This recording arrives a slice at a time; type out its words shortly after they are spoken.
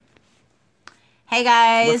Hey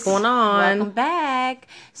guys. What's going on? Welcome back.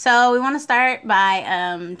 So we want to start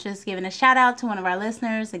by just giving a shout out to one of our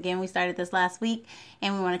listeners. Again, we started this last week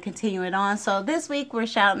and we want to continue it on. So this week we're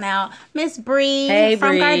shouting out Miss Bree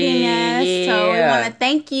from Gardenias. Yeah. So we want to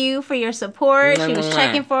thank you for your support. She was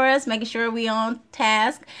checking for us, making sure we on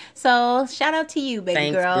task. So shout out to you, baby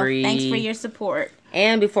Thanks, girl. Bree. Thanks for your support.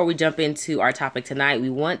 And before we jump into our topic tonight, we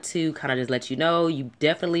want to kind of just let you know, you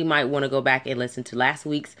definitely might want to go back and listen to last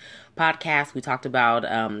week's podcast. We talked about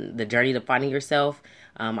the journey to finding yourself,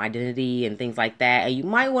 identity, and things like that. And you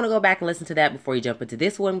might want to go back and listen to that before you jump into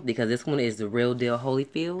this one, because this one is the real deal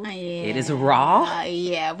Holyfield. Yeah. It is raw.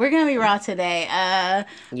 Yeah, we're going to be raw today.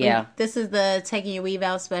 This is the Taking Your Weave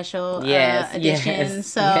Out special edition. Yes,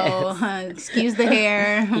 so excuse the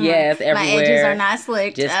hair. Yes, everywhere. My edges are not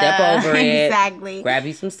slicked. Just step over it. Exactly. Grab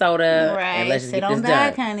you some soda. Right. And let's just Sit get this on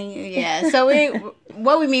back, done. honey. Yeah. So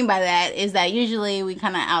what we mean by that is that usually we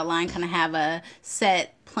kind of outline, kind of have a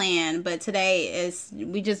set plan, but today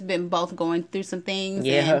we just been both going through some things,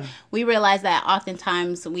 and we realize that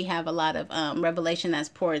oftentimes we have a lot of revelation that's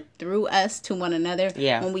poured through us to one another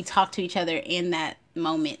when we talk to each other in that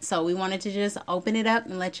moment. So we wanted to just open it up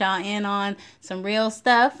and let y'all in on some real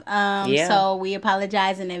stuff. So we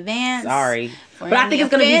apologize in advance. Sorry. But I think it's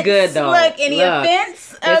going to be good, though. Look,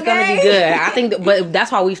 offense? Okay? It's going to be good. I think, but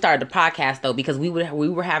that's why we started the podcast, though, because we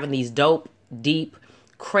were having these dope, deep,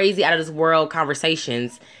 crazy, out of this world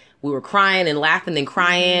conversations. We were crying and laughing and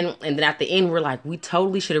crying, and then at the end, we're like, we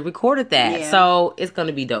totally should have recorded that. Yeah. So it's going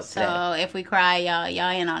to be dope today. So if we cry,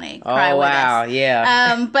 y'all in on it. Cry with us.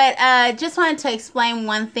 Yeah. But just wanted to explain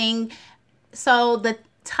one thing. So the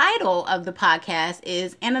title of the podcast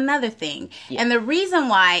is And Another Thing. Yeah. And the reason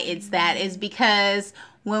why it's that is because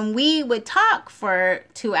when we would talk for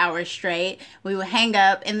 2 hours straight, we would hang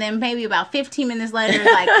up, and then maybe about 15 minutes later,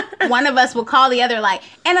 like, one of us would call the other, like,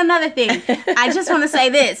 and another thing, I just want to say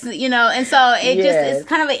this, and so it's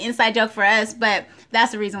kind of an inside joke for us, but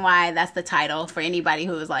that's the reason why that's the title for anybody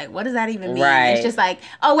who is like, what does that even mean? Right. It's just like,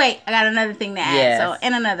 oh, wait, I got another thing to add. Yes. So,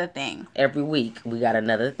 and another thing. Every week, we got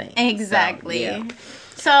another thing. Exactly.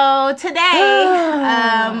 So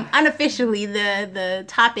today, unofficially, the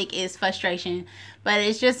topic is frustration. But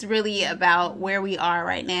it's just really about where we are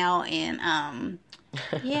right now. And,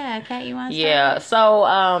 Kat, you want to start? Yeah, so,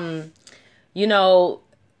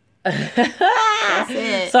 That's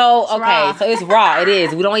it. So, okay, raw. So it's raw. It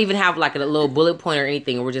is. We don't even have, like, a little bullet point or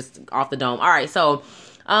anything. We're just off the dome. All right, so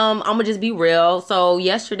I'm going to just be real. So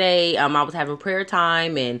yesterday, I was having prayer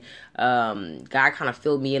time, and God kind of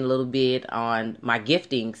filled me in a little bit on my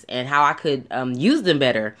giftings and how I could use them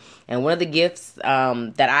better. And one of the gifts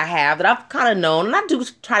that I have that I've kind of known, and I do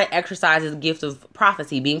try to exercise, is the gift of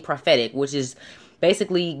prophecy, being prophetic, which is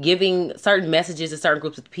basically giving certain messages to certain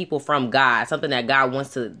groups of people from God, something that God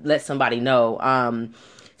wants to let somebody know.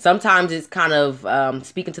 Sometimes it's kind of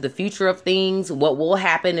speaking to the future of things, what will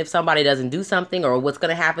happen if somebody doesn't do something, or what's going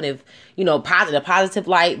to happen if, positive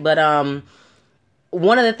light. But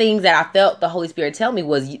one of the things that I felt the Holy Spirit tell me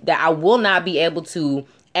was that I will not be able to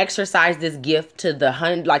exercise this gift to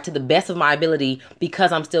the best of my ability,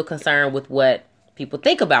 because I'm still concerned with what people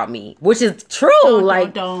think about me, which is true.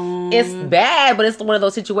 It's bad, but it's one of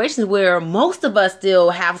those situations where most of us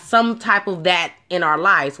still have some type of that in our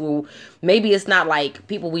lives. Well, maybe it's not like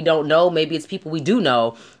people we don't know. Maybe it's people we do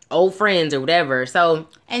know, old friends or whatever. So,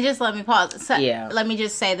 and just let me pause. So, let me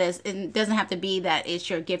just say this. It doesn't have to be that it's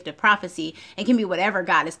your gift of prophecy. It can be whatever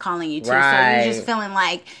God is calling you to. Right. So you're just feeling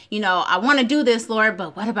like, I want to do this, Lord,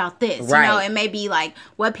 but what about this? Right. It may be like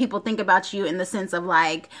what people think about you in the sense of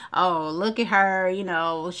like, oh, look at her,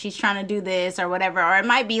 she's trying to do this or whatever. Or it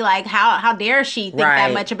might be like, how dare she think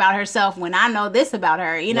that much about herself when I know this about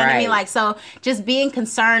her? You know what I mean? Like, so just being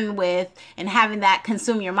concerned with and having that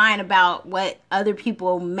consume your mind about what other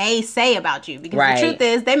people may say about you, because the truth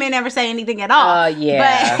is they may never say anything at all. But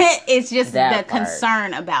it's just the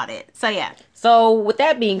concern about it. So So with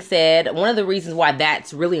that being said, one of the reasons why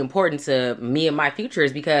that's really important to me and my future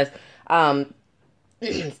is because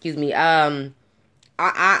excuse me,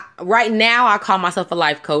 I right now I call myself a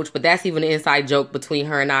life coach, but that's even an inside joke between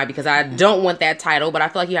her and I, because I don't want that title, but I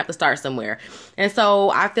feel like you have to start somewhere. And so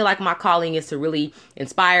I feel like my calling is to really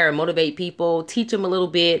inspire and motivate people, teach them a little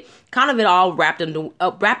bit, kind of it all wrapped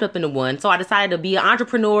up into one. So I decided to be an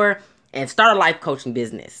entrepreneur and start a life coaching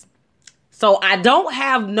business. So I don't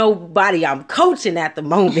have nobody I'm coaching at the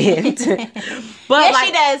moment. But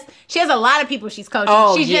she does. She has a lot of people she's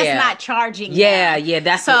coaching. She's just not charging them. Yeah,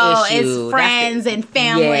 that's the issue. So it's friends and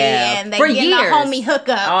family, and they get a homie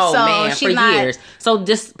hookup. Oh, so man, for years. So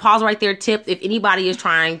just pause right there. Tip, if anybody is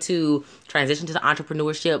trying to transition to the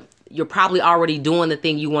entrepreneurship, you're probably already doing the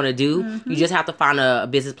thing you want to do. Mm-hmm. You just have to find a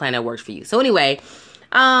business plan that works for you. So anyway,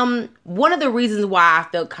 one of the reasons why I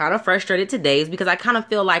felt kind of frustrated today is because I kind of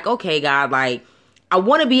feel like, okay, God, like, I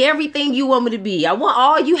want to be everything you want me to be. I want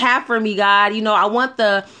all you have for me, God. You know, I want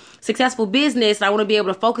the successful business. And I want to be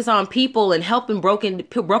able to focus on people and helping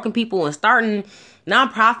broken people and starting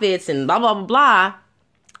nonprofits and blah, blah, blah, blah.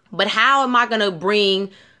 But how am I going to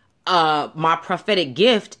bring my prophetic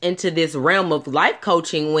gift into this realm of life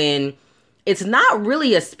coaching when it's not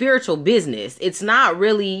really a spiritual business? It's not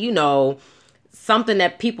really, you know, something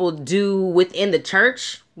that people do within the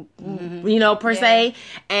church, you know, per se.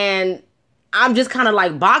 And I'm just kind of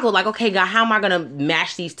like boggled, like, okay, God, how am I going to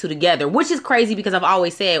mash these two together? Which is crazy because I've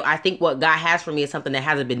always said, I think what God has for me is something that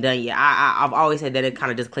hasn't been done yet. I've always said that it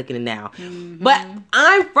kind of just clicking it now. Mm-hmm. But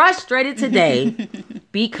I'm frustrated today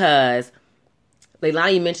because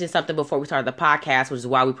Leilani, you mentioned something before we started the podcast, which is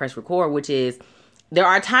why we press record, which is there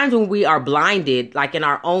are times when we are blinded, like in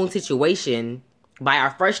our own situation, by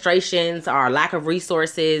our frustrations, our lack of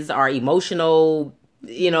resources, our emotional,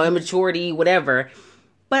 you know, immaturity, whatever.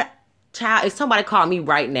 But child, if somebody called me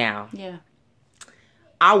right now,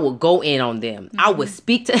 I would go in on them. Mm-hmm. I would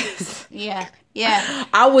speak to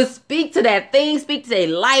I would speak to that thing, speak to their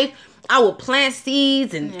life. I would plant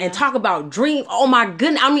seeds and talk about dreams. Oh my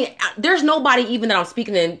goodness. I mean, there's nobody even that I'm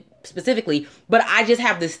speaking in specifically, but I just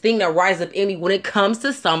have this thing that rises up in me when it comes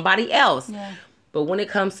to somebody else. Yeah. But when it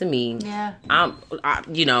comes to me,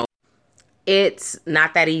 you know, it's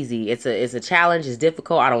not that easy. It's a challenge. It's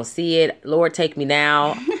difficult. I don't see it. Lord, take me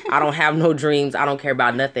now. I don't have no dreams. I don't care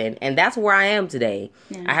about nothing. And that's where I am today.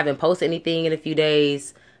 Yeah. I haven't posted anything in a few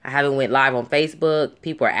days. I haven't went live on Facebook.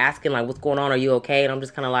 People are asking, like, what's going on? Are you okay? And I'm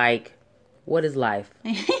just kind of like, what is life?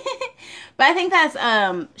 But I think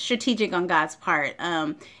that's strategic on God's part.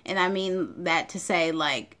 And I mean that to say,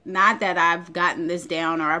 like, not that I've gotten this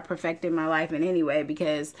down or I've perfected my life in any way,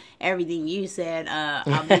 because everything you said,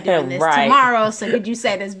 I'll be doing this tomorrow. So could you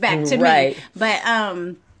say this back to me? But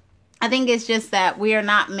I think it's just that we are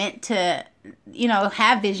not meant to, you know,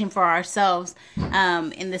 have vision for ourselves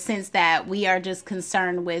in the sense that we are just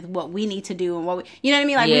concerned with what we need to do and what we, you know what I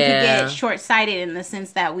mean? Like we could get short-sighted in the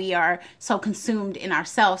sense that we are so consumed in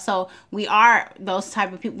ourselves. So we are those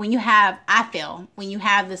type of people. When you have, I feel, when you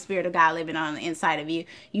have the Spirit of God living on the inside of you,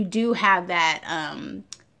 you do have that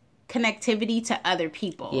connectivity to other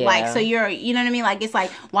people. Like, so you're, you know what I mean? Like, it's like,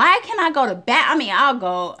 why can't I go to bat? I mean, I'll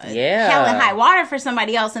go hell and high water for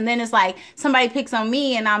somebody else. And then it's like, somebody picks on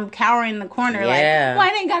me and I'm cowering in the corner. Like,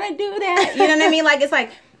 why didn't gotta do that? You know what I mean? Like, it's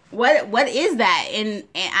like, what is that? And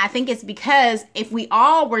I think it's because if we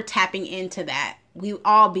all were tapping into that, we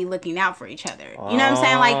all be looking out for each other. You know what I'm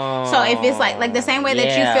saying? Like, so if it's like the same way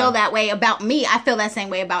that you feel that way about me, I feel that same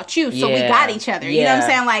way about you. So we got each other. You know what I'm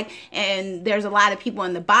saying? Like, and there's a lot of people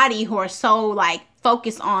in the body who are so like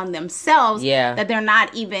focused on themselves that they're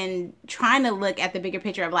not even trying to look at the bigger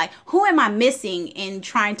picture of like, who am I missing in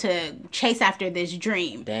trying to chase after this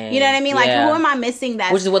dream? Dang. You know what I mean? Like, who am I missing?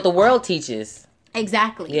 That, which is what the world teaches.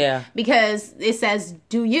 Exactly. Yeah. Because it says,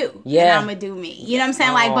 do you. Yeah. And I'm going to do me. You know what I'm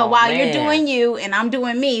saying? Like, but while you're doing you and I'm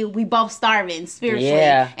doing me, we both starving spiritually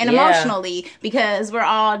and emotionally because we're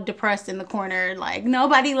all depressed in the corner. Like,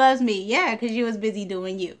 nobody loves me. Yeah, because you was busy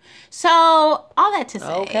doing you. So, all that to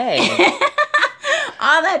say. Okay.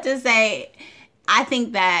 All that to say, I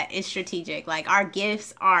think that is strategic. Like, our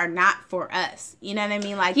gifts are not for us. You know what I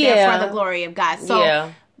mean? Like, they're for the glory of God.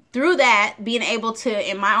 So, through that, being able to,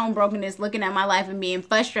 in my own brokenness, looking at my life and being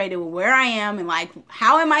frustrated with where I am and like,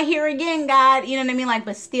 how am I here again, God? You know what I mean? Like,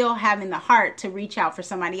 but still having the heart to reach out for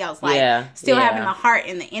somebody else. Like, still having the heart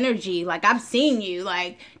and the energy. Like, I've seen you,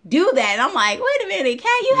 like, do that. And I'm like, wait a minute,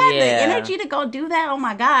 Kat, you had the energy to go do that? Oh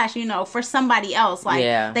my gosh, you know, for somebody else. Like,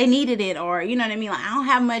 they needed it, or, you know what I mean? Like, I don't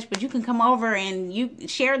have much, but you can come over and you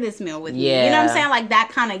share this meal with me. You know what I'm saying? Like, that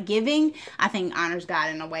kind of giving, I think, honors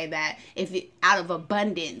God in a way that if it, out of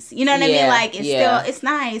abundance, you know what I mean? Like, it's still, it's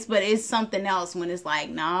nice, but it's something else when it's like,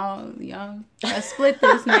 no, let's split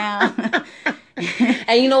this now.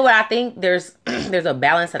 And you know what? I think there's a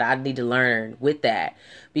balance that I need to learn with that,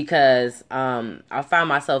 because I find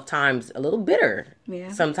myself times a little bitter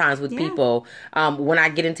sometimes with people when I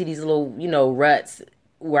get into these little, ruts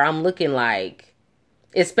where I'm looking like,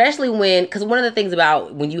 especially when, because one of the things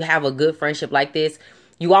about when you have a good friendship like this,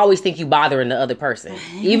 you always think you bothering the other person.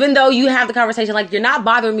 Even though you have the conversation like, you're not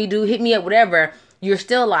bothering me, dude, hit me up, whatever. you're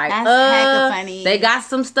still like, that's hecka funny. They got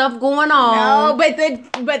some stuff going on. No,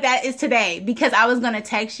 but that is today, because I was gonna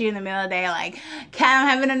text you in the middle of the day like, Kat, I'm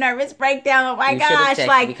having a nervous breakdown. Oh my gosh,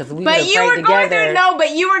 like, because we but you were going through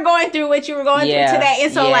but you were going through what you were going through today,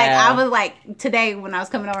 and so like I was like today when I was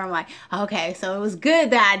coming over, I'm like, okay, so it was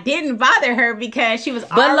good that I didn't bother her because she was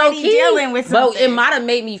already dealing with something. But it might have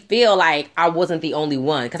made me feel like I wasn't the only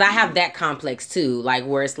one, because I have that complex too, like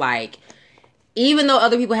where it's like, even though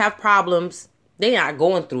other people have problems, they're not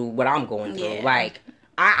going through what I'm going through. Yeah. Like,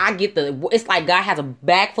 I get it's like God has a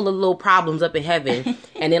bag full of little problems up in heaven,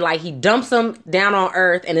 and then like he dumps them down on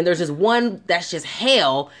earth, and then there's just one that's just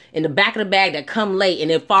hell in the back of the bag that come late and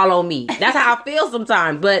it fall on me. That's how I feel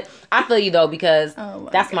sometimes. But I feel you though, because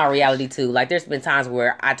that's my reality too. Like, there's been times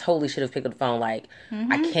where I totally should have picked up the phone like,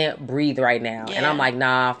 I can't breathe right now. Yeah. And I'm like,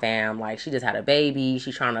 nah, fam. Like, she just had a baby.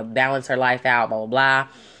 She's trying to balance her life out, blah, blah, blah.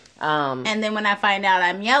 And then when I find out,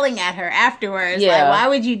 I'm yelling at her afterwards. Like, why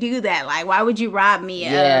would you do that? Like, why would you rob me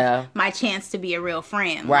of my chance to be a real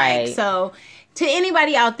friend? Right. Like, so to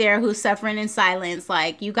anybody out there who's suffering in silence,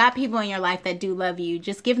 like, you got people in your life that do love you.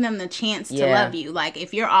 Just give them the chance to love you. Like,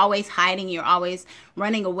 if you're always hiding, you're always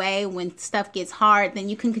running away when stuff gets hard, then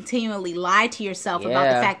you can continually lie to yourself about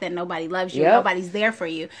the fact that nobody loves you, nobody's there for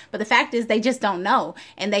you. But the fact is, they just don't know,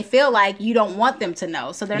 and they feel like you don't want them to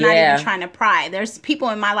know, so they're not even trying to pry. There's people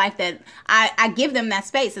in my life that I give them that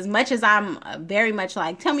space, as much as I'm very much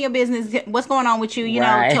like, tell me your business, what's going on with you, you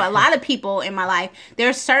know. To a lot of people in my life,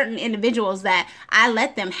 there's certain individuals that I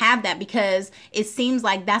let them have that, because it seems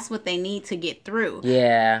like that's what they need to get through.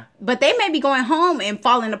 But they may be going home and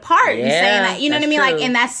falling apart and saying that, you know what I mean? Like,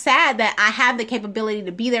 and that's sad that I have the capability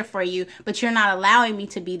to be there for you, but you're not allowing me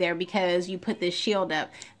to be there because you put this shield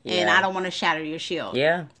up, and I don't want to shatter your shield.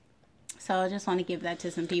 So I just want to give that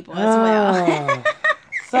to some people as well.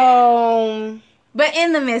 So, but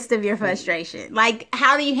in the midst of your frustration, like,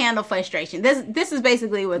 how do you handle frustration? This is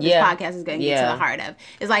basically what this podcast is going to get to the heart of.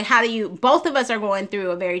 It's like, how do you, both of us are going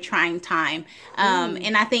through a very trying time.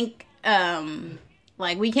 And I think,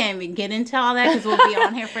 like, we can't even get into all that because we'll be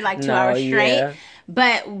on here for like 2 hours straight.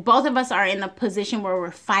 But both of us are in a position where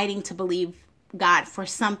we're fighting to believe God for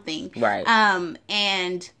something.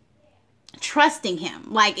 And trusting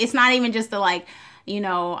him. Like, it's not even just the, like, you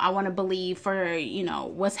know, I want to believe for, you know,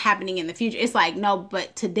 what's happening in the future. It's like, no,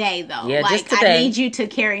 but today, though. Yeah, like, just today. I need you to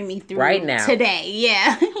carry me through right now. Today.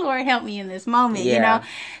 Yeah. Lord, help me in this moment, you know?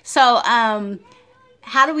 So,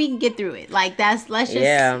 how do we get through it? Like, let's just...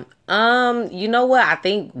 you know what? I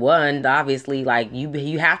think, one, obviously, like,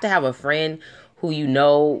 you have to have a friend who you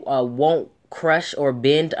know won't crush or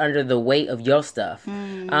bend under the weight of your stuff.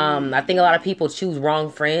 I think a lot of people choose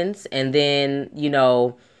wrong friends, and then, you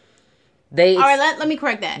know, they... All right, let me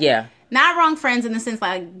correct that. Not wrong friends in the sense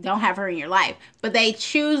like don't have her in your life, but they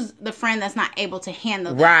choose the friend that's not able to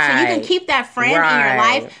handle that. So you can keep that friend in your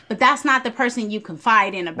life, but that's not the person you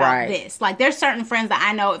confide in about this. Like, there's certain friends that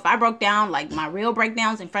I know if I broke down, like my real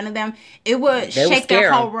breakdowns in front of them, it would shake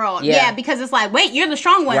their whole world. Because it's like, wait, you're the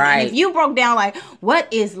strong one. And if you broke down, like,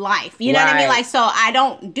 what is life? You know what I mean? Like, so I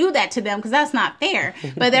don't do that to them because that's not fair.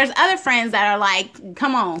 But there's other friends that are like,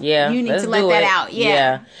 come on, you need to let that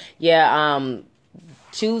out.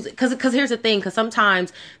 Choose, because here's the thing, because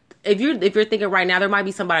sometimes if you're thinking right now, there might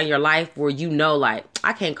be somebody in your life where you know, like,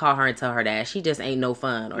 I can't call her and tell her that she just ain't no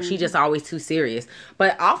fun, or she just always too serious.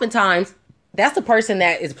 But oftentimes that's the person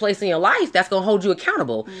that is placed in your life that's gonna hold you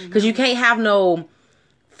accountable, because you can't have no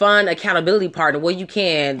fun accountability partner. Well, you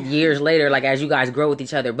can years later, like as you guys grow with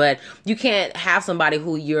each other, but you can't have somebody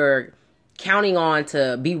who you're counting on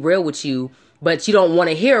to be real with you, but you don't want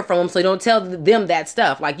to hear from them, so you don't tell them that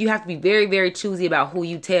stuff. Like, you have to be very, very choosy about who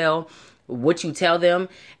you tell, what you tell them.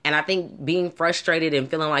 And I think being frustrated and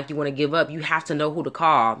feeling like you want to give up, you have to know who to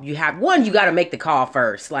call. You got to make the call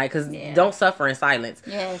first. Like, because don't suffer in silence.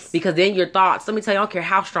 Because then your thoughts, let me tell you, I don't care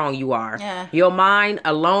how strong you are. Your mind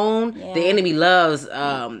alone, the enemy loves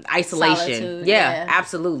isolation. Solitude,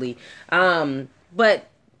 absolutely. But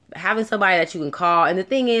having somebody that you can call, and the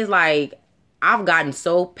thing is, like, I've gotten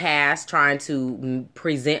so past trying to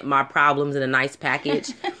present my problems in a nice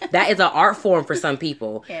package. That is an art form for some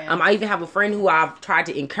people. I even have a friend who I've tried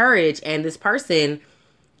to encourage, and this person,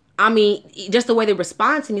 I mean, just the way they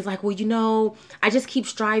respond to me is like, well, you know, I just keep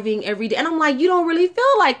striving every day. And I'm like, you don't really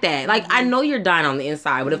feel like that. Like, I know you're dying on the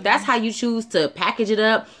inside, but if that's how you choose to package it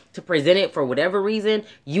up, to present it for whatever reason,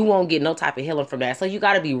 you won't get no type of healing from that. So you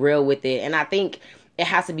got to be real with it. And I think it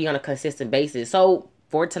has to be on a consistent basis. So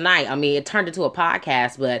for tonight, I mean, it turned into a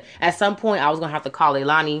podcast, but at some point I was going to have to call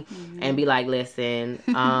Leilani and be like, listen,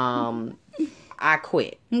 I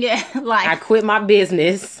quit. Like, I quit my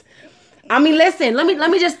business. I mean, listen,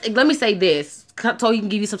 let me say this so he can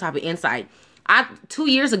give you some type of insight. 2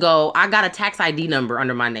 years ago, I got a tax ID number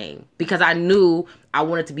under my name because I knew I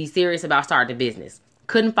wanted to be serious about starting a business.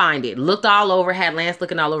 Couldn't find it. Looked all over, had Lance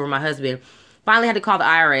looking all over my husband. Finally had to call the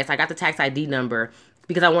IRS. I got the tax ID number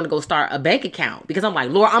because I want to go start a bank account. Because I'm like,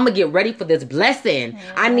 Lord, I'm going to get ready for this blessing.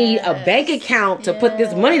 Yes. I need a bank account to put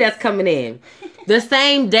this money that's coming in. The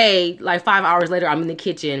same day, like 5 hours later, I'm in the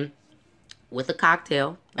kitchen with a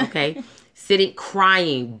cocktail, okay? Sitting,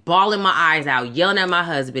 crying, bawling my eyes out, yelling at my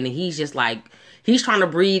husband. And he's just like, he's trying to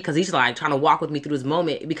breathe because he's like trying to walk with me through this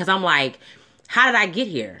moment. Because I'm like, how did I get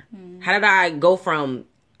here? How did I go from,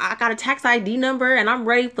 I got a tax ID number and I'm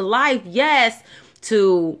ready for life, yes,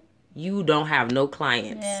 to you don't have no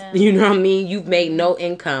clients. Yeah. You know what I mean? You've made no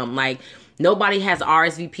income. Like, nobody has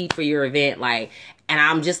RSVP for your event. Like, and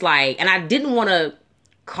I'm just like, and I didn't want to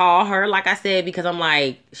call her, like I said, because I'm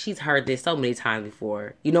like, she's heard this so many times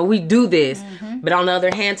before. You know, we do this. Mm-hmm. But on the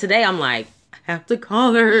other hand, today, I'm like, I have to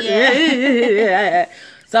call her. Yeah.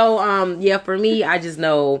 So, yeah, for me, I just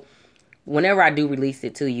know whenever I do release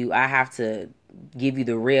it to you, I have to give you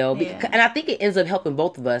the real. Yeah. And I think it ends up helping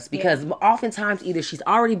both of us because oftentimes either she's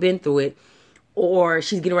already been through it or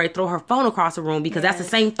she's getting ready to throw her phone across the room because that's the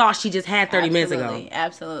same thought she just had 30 minutes ago.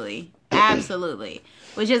 Absolutely.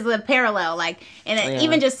 Which is the parallel. Like, and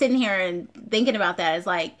even just sitting here and thinking about that is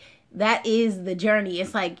like, that is the journey.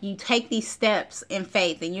 It's like you take these steps in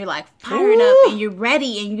faith and you're like fired up and you're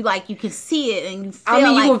ready and you like, you can see it and you feel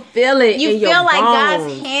you can feel it. You feel like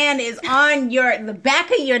God's hand is on the back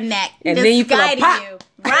of your neck and just then you guiding you.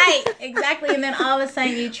 Right, exactly. And then all of a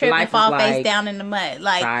sudden you trip and fall face down in the mud.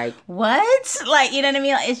 Like, what? Like, you know what I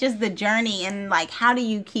mean? It's just the journey and like, how do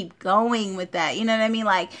you keep going with that? You know what I mean?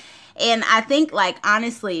 Like, and I think like,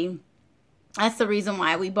 honestly, that's the reason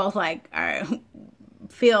why we both like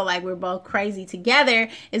feel like we're both crazy together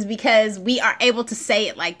is because we are able to say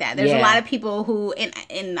it like that. There's a lot of people who,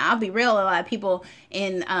 and I'll be real, a lot of people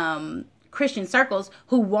in Christian circles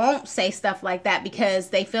who won't say stuff like that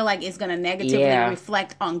because they feel like it's going to negatively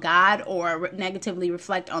reflect on God or negatively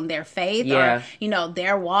reflect on their faith or, you know,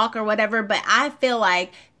 their walk or whatever. But I feel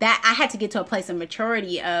like that I had to get to a place of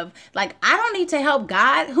maturity of like, I don't need to help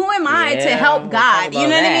God. Who am I to help God? You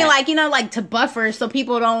know what I mean? Like, you know, like to buffer so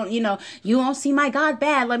people don't, you know, you won't see my God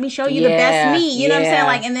bad. Let me show you the best me. You know what I'm saying?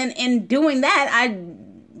 Like, and then in doing that, I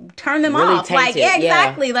turn them really off. Like,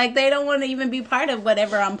 exactly. Yeah. Like, they don't want to even be part of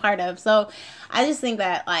whatever I'm part of. So I just think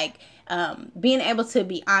that, like, being able to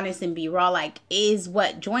be honest and be raw, like, is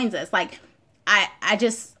what joins us. Like, I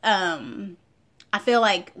just, I feel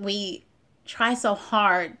like we try so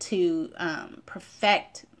hard to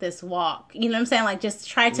perfect this walk. You know what I'm saying? Like, just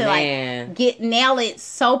try to, like, nail it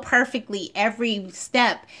so perfectly every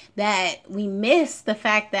step that we miss the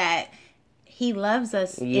fact that He loves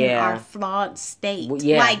us in our flawed state.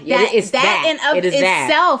 Yeah. Like that in of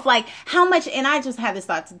itself. Like how much, and I just had this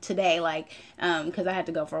thought today, like, because I had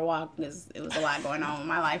to go for a walk because it was a lot going on in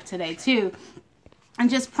my life today too. And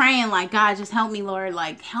just praying like, God, just help me, Lord.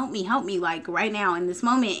 Like, help me, like right now in this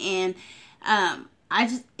moment. And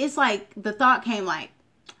it's like the thought came like,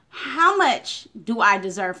 how much do I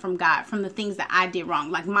deserve from God from the things that I did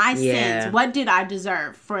wrong? Like my sins, what did I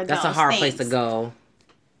deserve for those things? That's a hard place to go.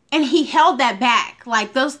 And He held that back.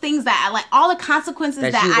 Like, those things that, like, all the consequences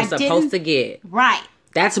that I didn't. Supposed to get. Right.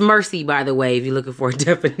 That's mercy, by the way, if you're looking for a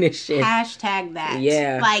definition. Hashtag that.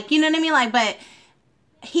 Yeah. Like, you know what I mean? Like, but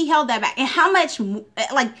He held that back. And how much,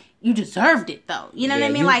 like, you deserved it, though. You know what I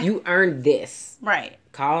mean? Like, you earned this. Right.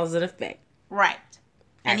 Cause and effect. Right.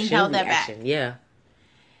 And He held that back. Yeah.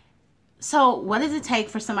 So, what does it take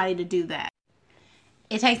for somebody to do that?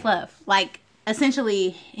 It takes love. Like,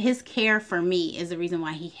 essentially, His care for me is the reason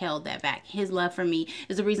why He held that back. His love for me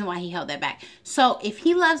is the reason why He held that back. So if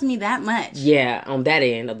He loves me that much, on that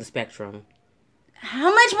end of the spectrum,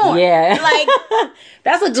 how much more? Yeah, like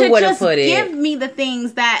that's a good way to put it. Give me the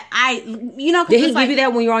things that Did He give you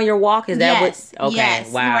that when you're on your walk? Is that what? Okay,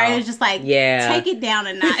 yes, wow. Right, it's just like take it down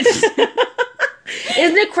a notch.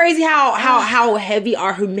 Isn't it crazy how heavy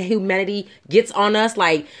our humanity gets on us?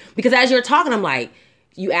 Like, because as you're talking, I'm like,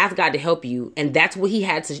 you ask God to help you, and that's what He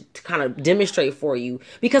had to kind of demonstrate for you.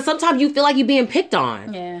 Because sometimes you feel like you're being picked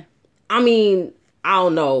on. Yeah. I mean, I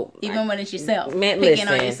don't know. Even when it's yourself. Man, picking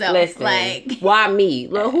on yourself. Listen, like, why me?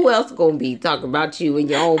 Look, who else gonna be talking about you in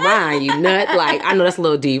your own mind, you nut? Like, I know that's a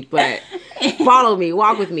little deep, but follow me,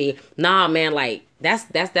 walk with me. Nah, man, like, that's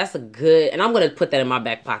a good, and I'm going to put that in my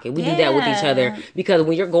back pocket. We do that with each other because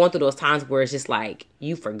when you're going through those times where it's just like,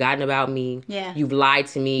 you've forgotten about me. Yeah. You've lied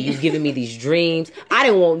to me. You've given me these dreams. I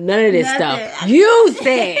didn't want none of this stuff. You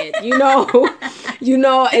said, You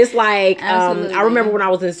know, it's like, I remember when I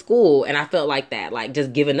was in school and I felt like that, like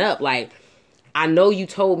just giving up. Like, I know you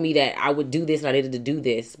told me that I would do this and I needed to do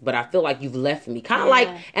this, but I feel like you've left me. Kind of like,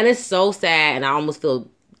 and it's so sad, and I almost feel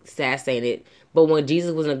sad saying it, but when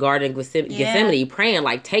Jesus was in the Garden of Gethsemane praying,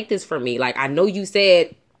 like, take this from me. Like, I know you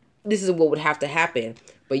said this is what would have to happen,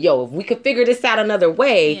 but if we could figure this out another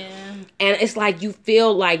way, and it's like you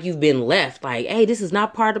feel like you've been left. Like, hey, this is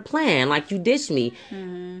not part of the plan. Like, you ditched me.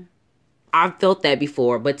 Mm-hmm. I've felt that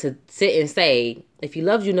before, but to sit and say, if he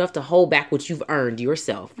loves you enough to hold back what you've earned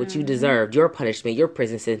yourself, what you deserved, your punishment, your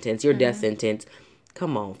prison sentence, your death sentence,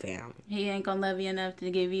 come on, fam. He ain't gonna love you enough to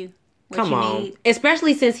give you what come you on. need.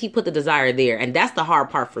 Especially since he put the desire there. And that's the hard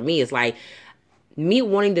part for me. It's like, me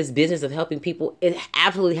wanting this business of helping people, it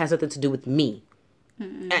absolutely has nothing to do with me.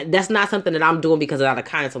 Mm-hmm. That's not something that I'm doing because of the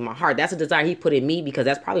kindness of my heart. That's a desire he put in me because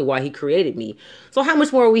that's probably why he created me. So how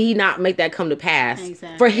much more will he not make that come to pass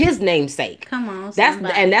for his name's sake? Come on,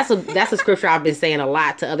 that's a scripture I've been saying a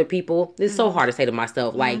lot to other people. It's so hard to say to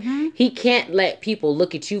myself. Like, he can't let people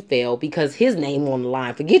look at you fail because his name on the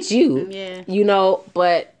line. Forget you. Yeah. You know,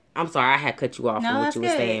 but I'm sorry I had cut you off from what you were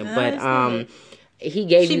saying. No, but he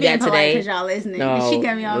gave you that today. Because y'all listening. No, she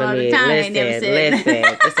got me all the time. Listen.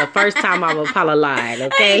 It's the first time I've apologized.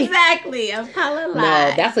 Okay. Exactly. Apologize.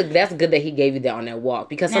 No, that's good that he gave you that on that walk,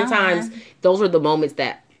 because sometimes those are the moments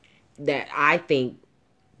that I think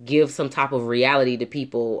give some type of reality to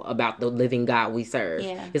people about the living God we serve.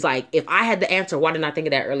 Yeah. It's like, if I had the answer, why didn't I think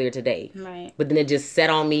of that earlier today? Right. But then it just set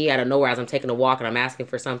on me out of nowhere as I'm taking a walk and I'm asking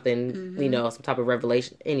for something, some type of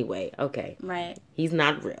revelation. Anyway, okay. Right. He's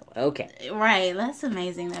not real. Okay. Right. That's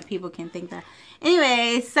amazing that people can think that.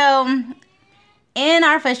 Anyway, so in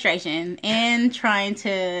our frustration, in trying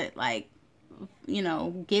to, like,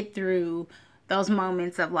 get through those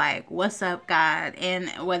moments of like, what's up, God? And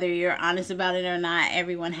whether you're honest about it or not,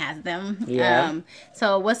 everyone has them. Yeah.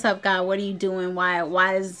 So what's up, God? What are you doing? Why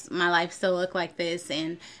does my life still look like this?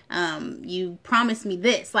 And you promised me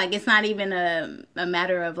this. Like, it's not even a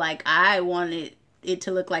matter of like, I wanted it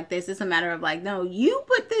to look like this. It's a matter of like, no, you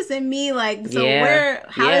put this in me. Like, so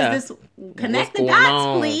how does this connect the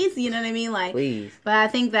dots, please? You know what I mean? Like, please. But I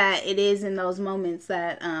think that it is in those moments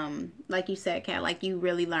that, like you said, Kat, like, you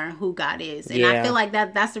really learn who God is. And I feel like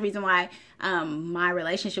that's the reason why my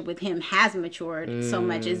relationship with him has matured so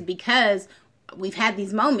much, is because we've had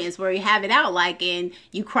these moments where you have it out, like, and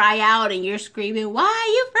you cry out and you're screaming, why?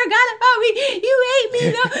 You forgot about me. You hate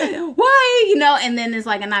me. No. Why? And then it's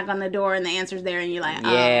like a knock on the door and the answer's there and you're like, oh.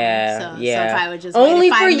 So if I would just only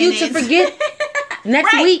wait 5 for minutes. You to forget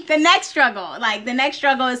next week. The next struggle. Like, the next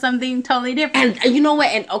struggle is something totally different. And you know what?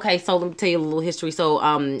 And okay, so let me tell you a little history. So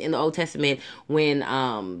in the Old Testament, when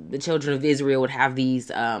the children of Israel would have these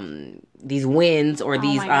winds or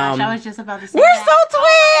these... Oh my gosh, I was just about to say we're so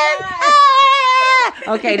twins!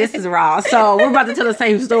 Okay, this is raw. So we're about to tell the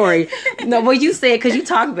same story. No, but you said, because you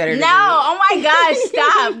talk better than me. Oh my gosh,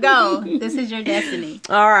 stop. Go. This is your destiny.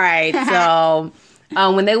 All right, so...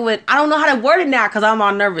 when they would, I don't know how to word it now because I'm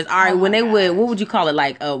all nervous. All right, when they would, what would you call it?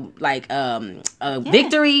 Like a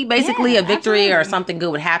victory, basically a victory, absolutely. Or something good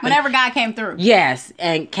would happen. Whenever God came through. Yes,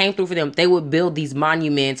 and came through for them. They would build these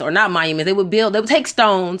monuments, or not monuments. They would take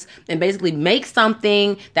stones and basically make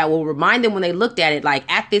something that will remind them when they looked at it, like,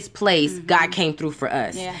 at this place, God came through for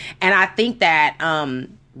us. Yeah. And I think that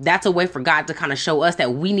that's a way for God to kind of show us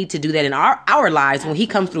that we need to do that in our lives when He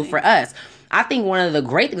comes through for us. I think one of the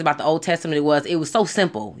great things about the Old Testament was it was so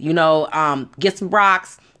simple. Get some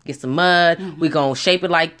rocks, get some mud. We're going to shape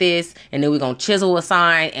it like this, and then we're going to chisel a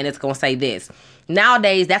sign, and it's going to say this.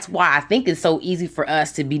 Nowadays, that's why I think it's so easy for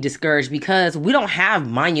us to be discouraged, because we don't have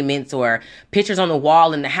monuments or pictures on the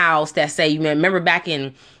wall in the house that say, remember back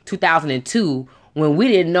in 2002, when we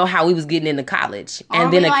didn't know how we was getting into college. Or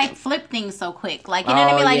and then we flip things so quick. Like, you know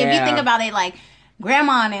what I mean? Like, if you think about it, like,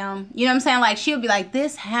 Grandma and them, you know what I'm saying? Like, she'll be like,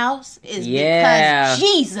 this house is because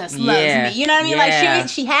Jesus loves me. You know what I mean? Like,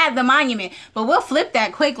 she had the monument. But we'll flip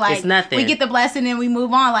that quick. Like, it's nothing. We get the blessing and we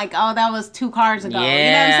move on. Like, oh, that was 2 cars ago. Yeah.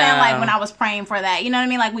 You know what I'm saying? Like, when I was praying for that. You know what I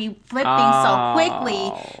mean? Like, we flip things so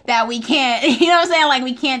quickly that we can't, you know what I'm saying? Like,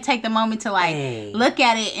 we can't take the moment to, like, look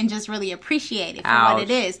at it and just really appreciate it for what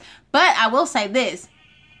it is. But I will say this.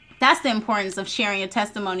 That's the importance of sharing your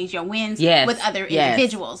testimonies, your wins with other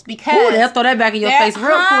individuals. Because they'll throw that back in your face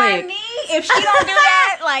real quick. If she don't do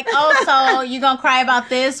that, like, so you gonna cry about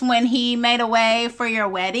this when he made a way for your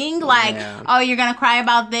wedding? Like, you're gonna cry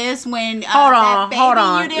about this when hold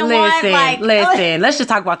on. You didn't listen, want? Listen. Let's just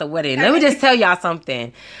talk about the wedding. Let me just tell y'all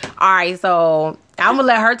something. All right, so I'm gonna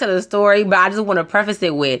let her tell the story, but I just want to preface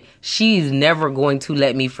it with, she's never going to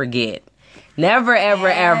let me forget. Never, ever,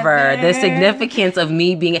 ever. The significance of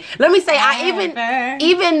me being... Let me say, I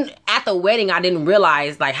even at the wedding, I didn't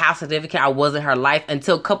realize like how significant I was in her life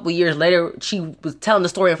until a couple years later, she was telling the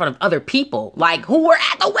story in front of other people, like, who were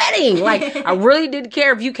at the wedding. Like, I really didn't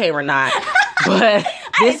care if you came or not. But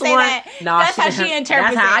this one... No, that's how she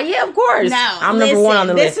interprets it. Yeah, of course. No, I'm number one on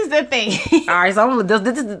the list. This is the thing. All right, so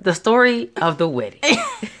this is the story of the wedding.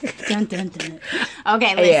 Dun, dun, dun.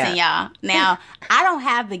 Okay, listen, y'all. Now, I don't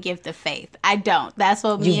have the gift of faith. I don't. That's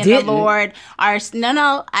what me and the Lord are.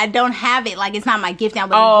 No, I don't have it. Like, it's not my gift. I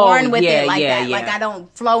was born with it like that. Yeah. Like, I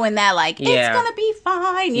don't flow in that. Like, it's gonna be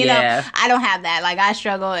fine. You know, I don't have that. Like, I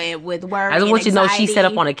struggle with worry. I just want you to know she sat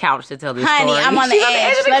up on the couch to tell this story. Honey, I'm on the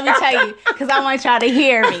edge. Let me tell you, because I want y'all to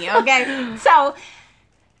hear me. Okay, so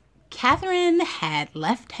Catherine had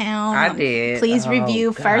left town. I did. Please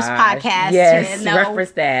review first podcast. Yes, to know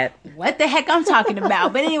reference that. What the heck I'm talking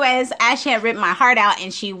about. But anyways, Ashley had ripped my heart out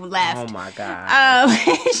and she left. Oh my God.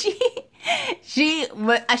 She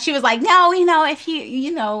was like, no, if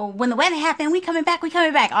when the wedding happened, we coming back,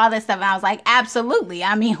 all this stuff. And I was like, absolutely.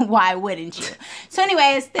 I mean, why wouldn't you? So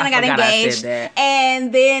anyways, then I got engaged.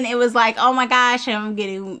 And then it was like, oh my gosh, I'm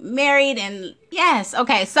getting married. And yes.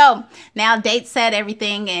 Okay. So now date set,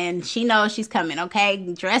 everything. And she knows she's coming. Okay.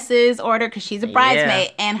 Dresses ordered because she's a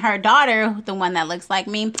bridesmaid. And her daughter, the one that looks like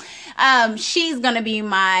me, she's going to be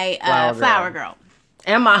my flower girl.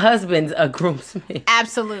 And my husband's a groomsman.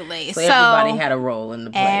 Absolutely. So everybody had a role in the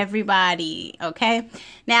play. Everybody. Okay.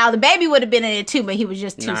 Now, the baby would have been in it too, but he was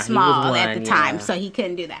just too small at the time. So he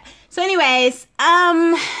couldn't do that. So anyways,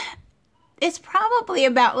 it's probably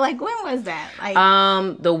about, like, when was that?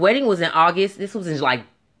 Like, the wedding was in August. This was in, like,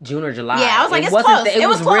 June or July. Yeah, I was like, it's close. It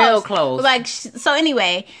was real close. Like, so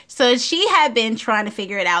anyway, so she had been trying to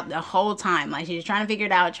figure it out the whole time. Like, she was trying to figure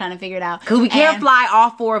it out. Because we can't fly all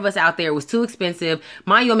four of us out there. It was too expensive.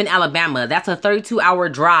 Mind you, I'm in Alabama. That's a 32-hour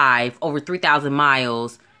drive over 3,000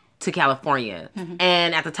 miles to California. Mm-hmm.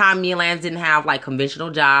 And at the time, me and Lance didn't have, like, conventional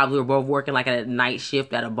jobs. We were both working, like, a night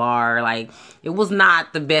shift at a bar. Like, it was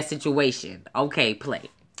not the best situation. Okay, play.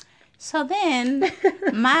 So then,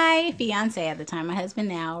 my fiance at the time, my husband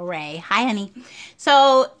now, Ray, hi, honey.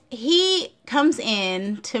 So he comes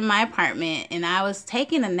in to my apartment, and I was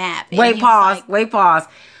taking a nap. Wait, pause.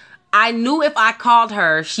 I knew if I called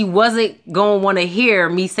her, she wasn't going to want to hear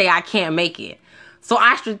me say I can't make it. So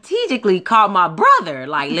I strategically called my brother,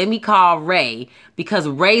 like, let me call Ray, because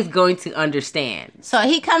Ray's going to understand. So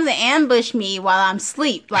he comes and ambush me while I'm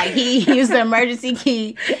asleep. Like, he used the emergency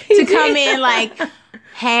key to come in, like,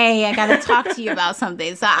 hey, I gotta talk to you about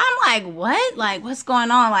something. So I'm like, what? Like, what's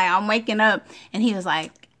going on? Like, I'm waking up. And he was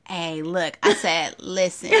like, hey, look. I said,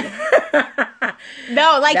 listen.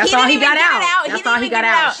 No, like, that's he didn't even get it out. That's all he got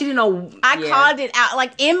out. She didn't know. I called it out.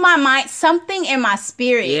 Like, in my mind, something in my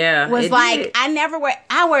spirit was like,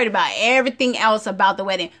 I worried about everything else about the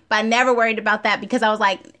wedding. But I never worried about that because I was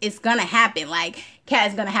like, it's gonna happen. Like,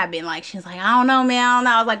 Kat's gonna happen. Like, she's like, I don't know, man. I don't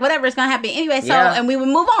know. I was like, whatever, it's gonna happen. Anyway, so, and we would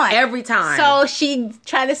move on. Every time. So she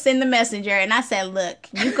tried to send the messenger, and I said, look,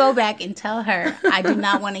 you go back and tell her I do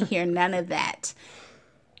not want to hear none of that.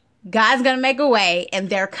 God's gonna make a way, and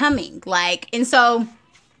they're coming. Like, and so,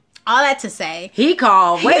 all that to say. He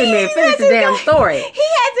called. Wait a minute, finish the damn story. He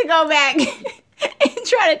had to go back and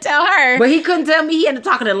try to tell her. But he couldn't tell me. He ended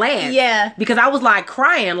up talking to Lance. Yeah. Because I was, like,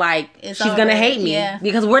 crying, like, she's gonna hate me.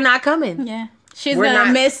 Because we're not coming. Yeah. She's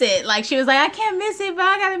gonna miss it. Like, she was like, I can't miss it, but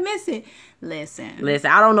I gotta miss it. Listen,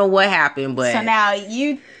 I don't know what happened, but so now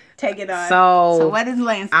you take it on. So what is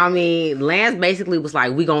Lance? I mean, Lance basically was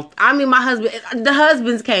like, my husband, the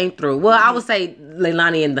husbands came through. Well, I would say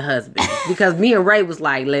Leilani and the husband, because me and Ray was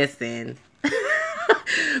like, listen.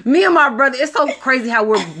 Me and my brother, it's so crazy how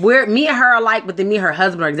we're me and her are alike, but then me and her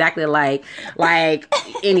husband are exactly alike. Like,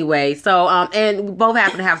 anyway, so and we both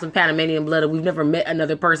happen to have some Panamanian blood, and we've never met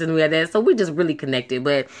another person who had that, so we just really connected.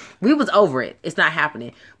 But we was over it. It's not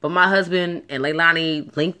happening. But my husband and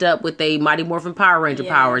Leilani linked up with a Mighty Morphin Power Ranger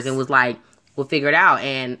powers and was like, we'll figure it out.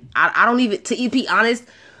 And I don't even, to be honest,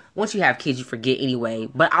 once you have kids, you forget anyway.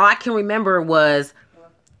 But all I can remember was,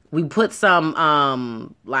 we put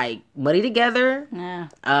some, like, money together.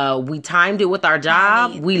 Yeah. We timed it with our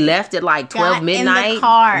job. We left at, like, 12 midnight. In the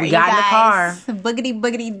car. We got in the car.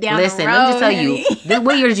 Boogity down Listen, the road. let me just tell you.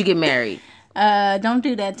 What year did you get married? Don't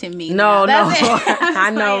do that to me. No. I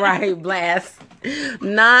know, right? Blast. 9.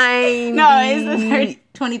 No, it's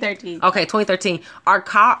 2013. Okay, 2013.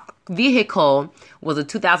 vehicle was a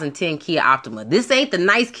 2010 Kia Optima. This ain't the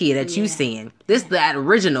nice Kia that you seeing. This that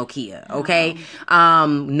original Kia, okay?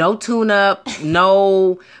 No tune-up,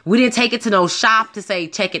 we didn't take it to no shop to say,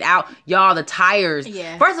 check it out. Y'all, the tires.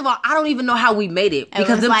 Yeah. First of all, I don't even know how we made it.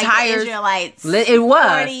 Because them like tires. The Israelites. It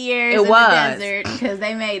was. 40 years in the desert because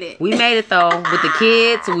they made it. We made it, though, with the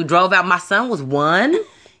kids. We drove out. My son was 1.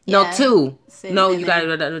 No, 2. No, you got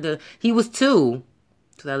it. He was 2.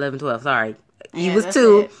 2011, 12, sorry. He was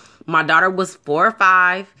 2. It. My daughter was 4 or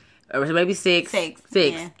 5, or maybe 6. 6.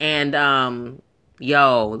 Yeah. And,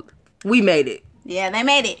 we made it. Yeah, they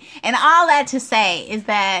made it. And all that to say is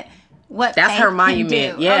that that's her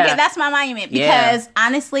monument. Yeah. Okay, that's my monument. Because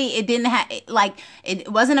honestly, it didn't have,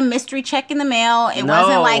 it wasn't a mystery check in the mail. It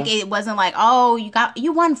wasn't like, oh,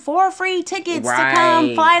 you won 4 free tickets to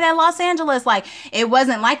come fly to Los Angeles. Like, it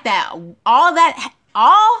wasn't like that. All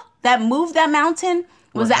that moved that mountain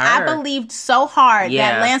was that I believed so hard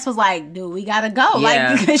that Lance was like, dude, we gotta go. Yeah.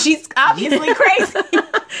 Like, because she's obviously crazy.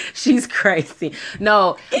 She's crazy.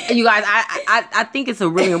 No, you guys, I think it's a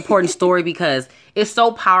really important story because it's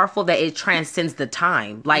so powerful that it transcends the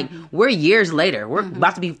time. Like, we're years later. We're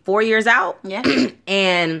about to be 4 years out. Yeah.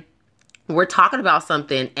 And we're talking about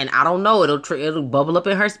something, and I don't know, it'll bubble up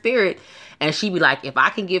in her spirit. And she'd be like, if I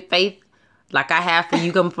can get faith like I have for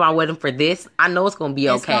you coming for my wedding for this, I know it's going to be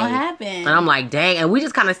okay. It's going to happen. And I'm like, dang. And we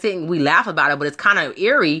just kind of sit and we laugh about it, but it's kind of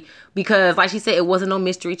eerie because, like she said, it wasn't no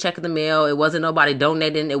mystery check in the mail. It wasn't nobody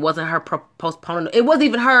donating. It wasn't her postponing. It wasn't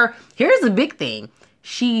even her. Here's the big thing.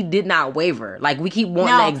 She did not waver. Like, we keep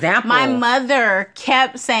wanting the example. My mother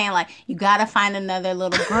kept saying, like, you got to find another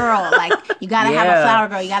little girl. Like, you got to have a flower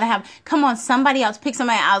girl. You got to come on, somebody else. Pick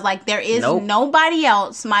somebody. I was like, there is nobody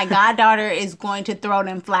else. My goddaughter is going to throw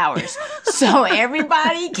them flowers. So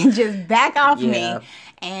everybody can just back off me.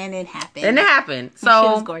 And it happened. So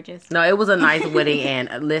she was gorgeous. No, it was a nice wedding.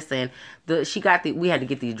 And listen, we had to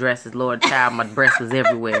get these dresses. Lord child, my breast was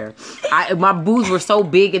everywhere. My boobs were so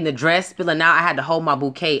big in the dress spilling out. I had to hold my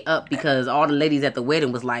bouquet up because all the ladies at the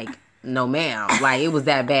wedding was like, no ma'am. Like, it was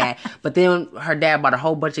that bad. But then her dad bought a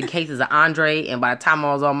whole bunch of cases of Andre, and by the time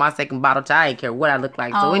I was on my second bottle, I didn't care what I looked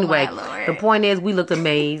like. So anyway, the point is, we looked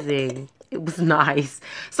amazing. It was nice.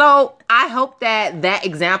 So I hope that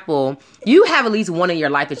example, you have at least one in your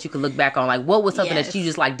life that you can look back on. Like, what was something that you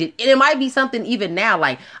just like did? And it might be something even now.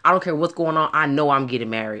 Like, I don't care what's going on. I know I'm getting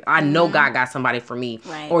married. I know God got somebody for me.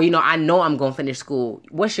 Right. Or, I know I'm going to finish school.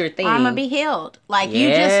 What's your thing? I'm going to be healed. Like, you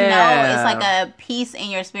just know. It's like a peace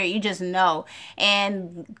in your spirit. You just know.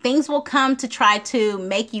 And things will come to try to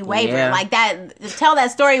make you waver. Yeah. Like that. Tell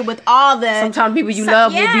that story with all the. Sometimes people you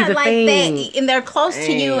love will be the thing. And they're close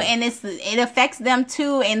to you, and it affects them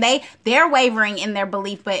too, and they're wavering in their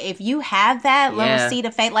belief. But if you have that little seed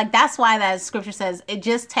of faith, like, that's why that scripture says it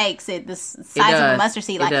just takes the size of a mustard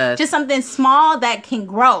seed, like just something small that can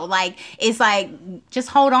grow. Like, it's like, just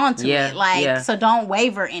hold on to it, like, so don't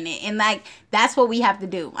waver in it. And like, that's what we have to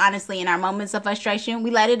do, honestly. In our moments of frustration,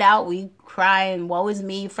 we let it out. We cry and woe is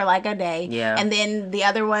me for like a day. Yeah. And then the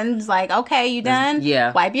other one's like, okay, you done?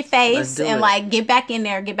 Wipe your face and like get back in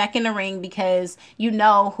there, get back in the ring, because you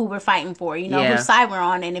know who we're fighting for. You know whose side we're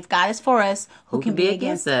on. And if God is for us, who can be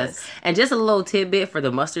against us? And just a little tidbit for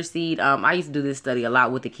the mustard seed. I used to do this study a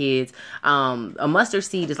lot with the kids. A mustard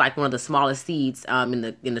seed is like one of the smallest seeds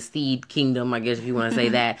in the seed kingdom, I guess, if you want to say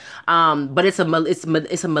that. But it's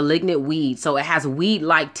a malignant weed. So it has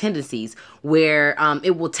weed-like tendencies where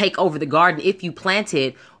it will take over the garden if you plant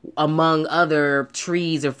it among other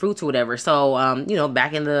trees or fruits or whatever. So,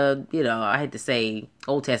 back in the, I hate to say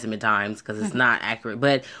Old Testament times because it's not accurate,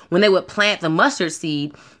 but when they would plant the mustard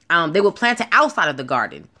seed, they would plant it outside of the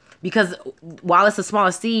garden because while it's a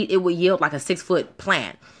smaller seed, it would yield like a 6-foot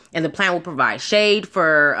plant. And the plant will provide shade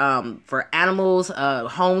for animals,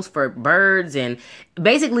 homes for birds, and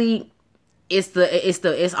basically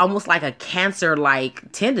it's almost like a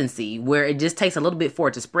cancer-like tendency where it just takes a little bit for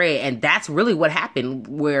it to spread. And that's really what happened,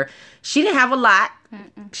 where she didn't have a lot.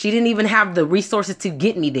 Mm-mm. She didn't even have the resources to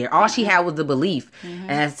get me there. All she had was the belief. Mm-hmm.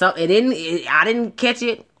 And so I didn't catch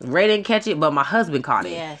it. Ray didn't catch it, but my husband caught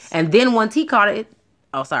it. Yes. And then once he caught it,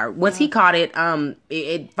 he caught it,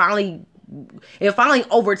 it finally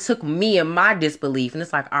overtook me and my disbelief, and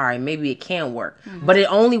it's like, all right, maybe it can work. Mm-hmm. But it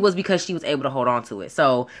only was because she was able to hold on to it.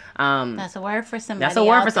 So that's a word for somebody. That's a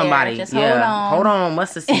word for somebody. Just hold on,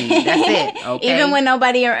 mustard seed. That's it. Okay. Even when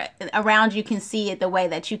nobody around you can see it the way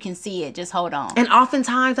that you can see it, just hold on. And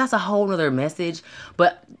oftentimes that's a whole nother message.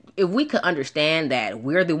 But if we could understand that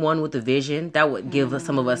we're the one with the vision, that would give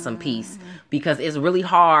some of us some peace, because it's really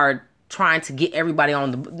hard trying to get everybody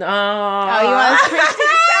on the. Oh, you want to preach to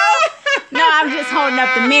yourself? No, I'm just holding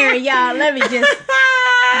up the mirror, y'all. Let me just.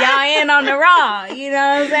 y'all in on the raw. You know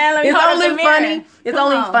what I'm saying? Let me it's only funny. It's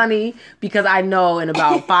only funny because I know in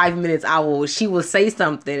about 5 minutes she will say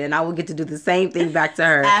something and I will get to do the same thing back to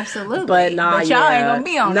her. Absolutely. But nah, but y'all ain't gonna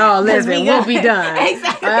be on. No, listen, we'll be done.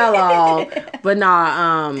 Exactly. Hello. But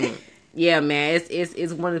nah, yeah, man,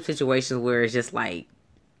 it's one of the situations where it's just like.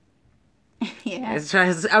 Yeah. I'm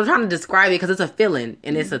trying to describe it because it's a feeling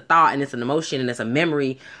and it's a thought and it's an emotion and it's a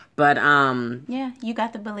memory. But yeah, you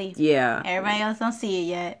got the belief. Yeah. Everybody else don't see it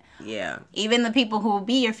yet. Yeah. Even the people who will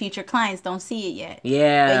be your future clients don't see it yet.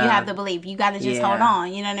 Yeah. But you have the belief. You got to just hold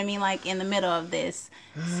on. You know what I mean? Like in the middle of this.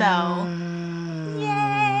 So,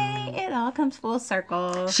 yay! It all comes full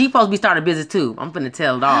circle. She supposed to be starting a business too. I'm finna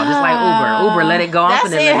tell it all. Just like Uber. Uber, let it go. I'm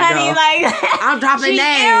finna let it honey, go. Like, I'm dropping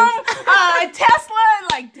names. Tesla,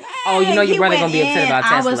 like, dang. Oh, you know your brother gonna be upset about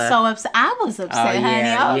Tesla. I was so upset. I was upset, honey.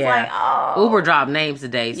 I was like, oh. Uber dropped names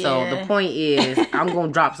today. So the point is, I'm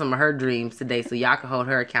gonna drop some of her dreams today so y'all can hold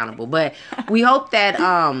her accountable. But we hope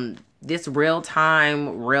that this real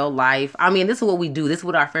time, real life. I mean, this is what we do. This is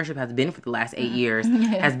what our friendship has been for the last 8 years.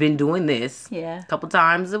 Has been doing this. A couple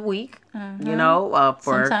times a week. You know,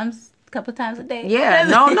 for sometimes a couple times a day. Yeah.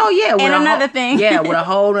 Yeah. And another thing. Yeah, with a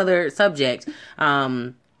whole other subject.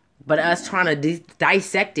 But us trying to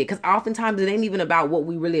dissect it, because oftentimes it ain't even about what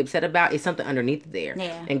we really upset about. It's something underneath there.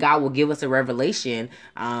 Yeah. And God will give us a revelation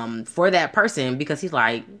for that person because he's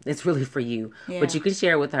like, it's really for you. Yeah. But you can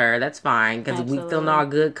share with her. That's fine. Because we feeling all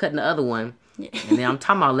good cutting the other one. Yeah. And then I'm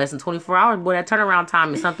talking about less than 24 hours. Boy, that turnaround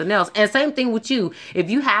time is something else. And same thing with you.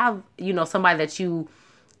 If you have, somebody that you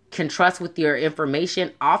can trust with your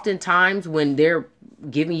information, oftentimes when they're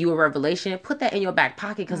giving you a revelation, put that in your back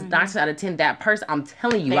pocket because 9 out of 10, that person, I'm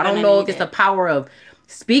telling you, I don't know if it's the power of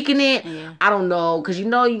speaking it. Yeah. I don't know, because you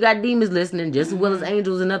got demons listening just as well as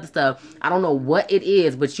angels and other stuff. I don't know what it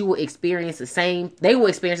is, but you will experience they will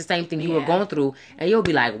experience the same thing you were going through, and you'll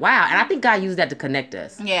be like, wow. And I think God used that to connect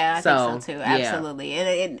us. Yeah, I think so too. Absolutely. Yeah.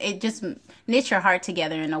 It just knit your heart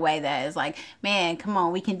together in a way that is like, man, come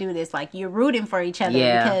on, we can do this. Like, you're rooting for each other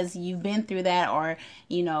because you've been through that, or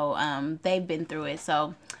they've been through it.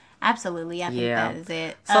 So absolutely, I think that is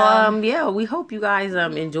it. So we hope you guys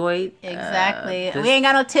enjoyed. Exactly. We ain't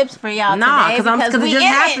got no tips for y'all today because it just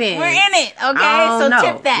happened. We're in it. Okay, so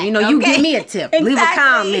tip that. You give me a tip. Exactly. Leave a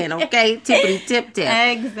comment. Okay, tippity tip.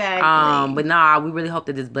 Exactly. But we really hope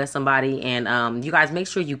that this bless somebody, and you guys make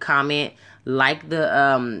sure you comment. Like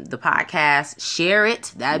the podcast, share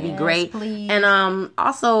it. That'd be great. Please. And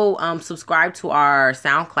also subscribe to our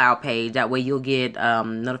SoundCloud page. That way you'll get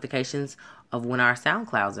notifications of when our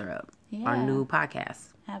SoundClouds are up. Yeah. Our new podcast.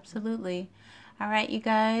 Absolutely. All right, you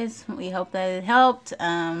guys. We hope that it helped.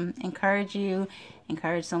 Encourage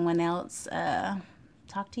someone else.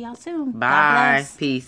 Talk to y'all soon. Bye. Peace.